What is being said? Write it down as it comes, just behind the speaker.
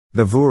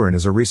The Vuran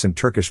is a recent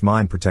Turkish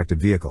mine-protected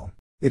vehicle.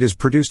 It is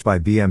produced by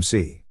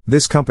BMC.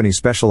 This company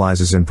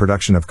specializes in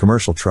production of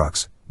commercial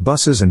trucks,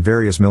 buses and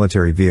various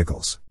military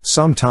vehicles.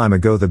 Some time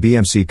ago the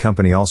BMC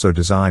company also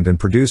designed and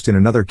produced in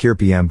another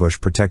Kirpi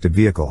ambush-protected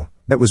vehicle,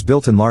 that was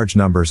built in large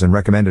numbers and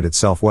recommended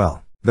itself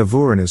well. The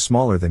Vuran is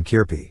smaller than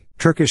Kirpi.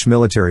 Turkish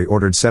military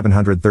ordered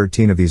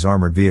 713 of these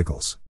armored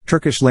vehicles.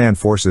 Turkish land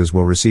forces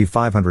will receive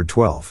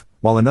 512,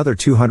 while another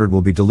 200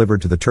 will be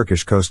delivered to the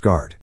Turkish Coast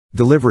Guard.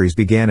 Deliveries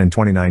began in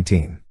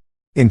 2019.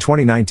 In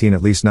 2019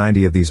 at least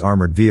 90 of these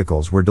armored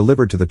vehicles were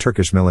delivered to the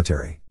Turkish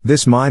military.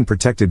 This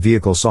mine-protected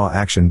vehicle saw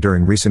action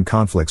during recent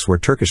conflicts where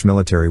Turkish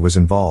military was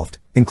involved,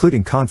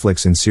 including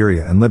conflicts in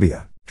Syria and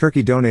Libya.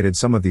 Turkey donated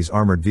some of these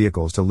armored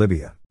vehicles to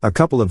Libya. A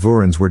couple of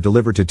Vurans were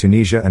delivered to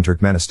Tunisia and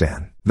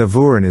Turkmenistan. The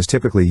Vuran is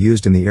typically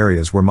used in the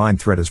areas where mine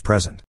threat is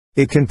present.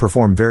 It can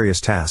perform various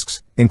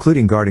tasks,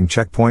 including guarding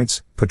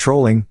checkpoints,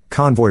 patrolling,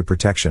 convoy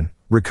protection,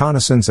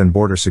 reconnaissance and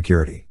border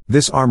security.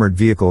 This armored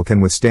vehicle can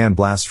withstand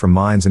blasts from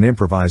mines and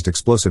improvised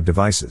explosive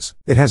devices.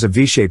 It has a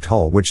V-shaped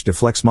hull which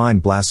deflects mine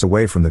blasts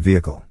away from the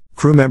vehicle.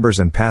 Crew members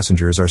and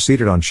passengers are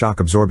seated on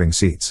shock-absorbing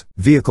seats.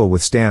 Vehicle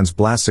withstands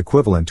blasts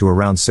equivalent to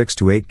around 6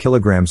 to 8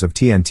 kilograms of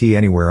TNT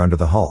anywhere under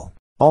the hull.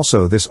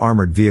 Also, this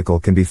armored vehicle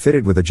can be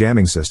fitted with a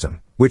jamming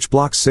system, which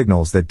blocks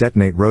signals that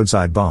detonate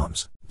roadside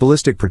bombs.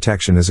 Ballistic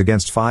protection is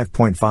against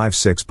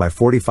 5.56 by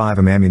 45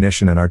 mm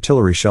ammunition and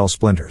artillery shell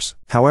splinters.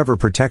 However,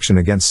 protection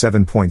against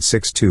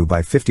 7.62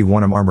 by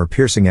 51 mm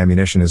armor-piercing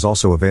ammunition is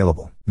also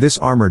available. This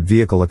armored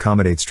vehicle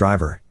accommodates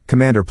driver,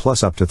 commander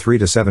plus up to 3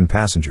 to 7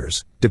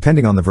 passengers,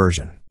 depending on the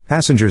version.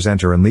 Passengers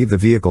enter and leave the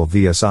vehicle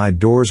via side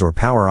doors or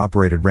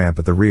power-operated ramp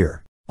at the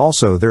rear.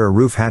 Also, there are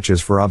roof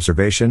hatches for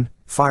observation,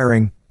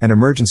 firing, and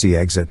emergency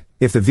exit,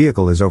 if the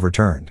vehicle is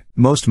overturned.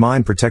 Most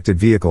mine-protected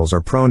vehicles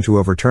are prone to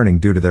overturning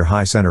due to their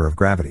high center of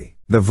gravity.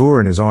 The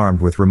Vuran is armed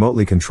with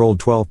remotely controlled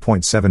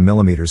 12.7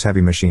 mm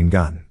heavy machine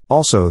gun.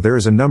 Also, there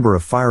is a number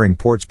of firing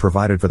ports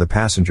provided for the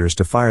passengers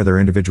to fire their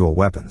individual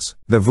weapons.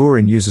 The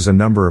Vuran uses a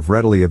number of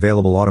readily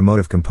available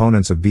automotive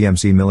components of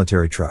BMC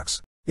military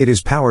trucks. It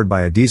is powered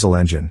by a diesel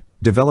engine,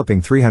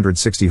 developing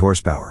 360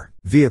 horsepower.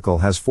 Vehicle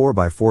has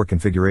 4x4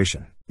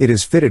 configuration. It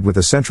is fitted with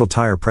a central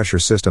tire pressure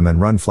system and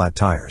run-flat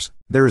tires.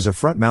 There is a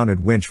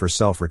front-mounted winch for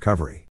self-recovery.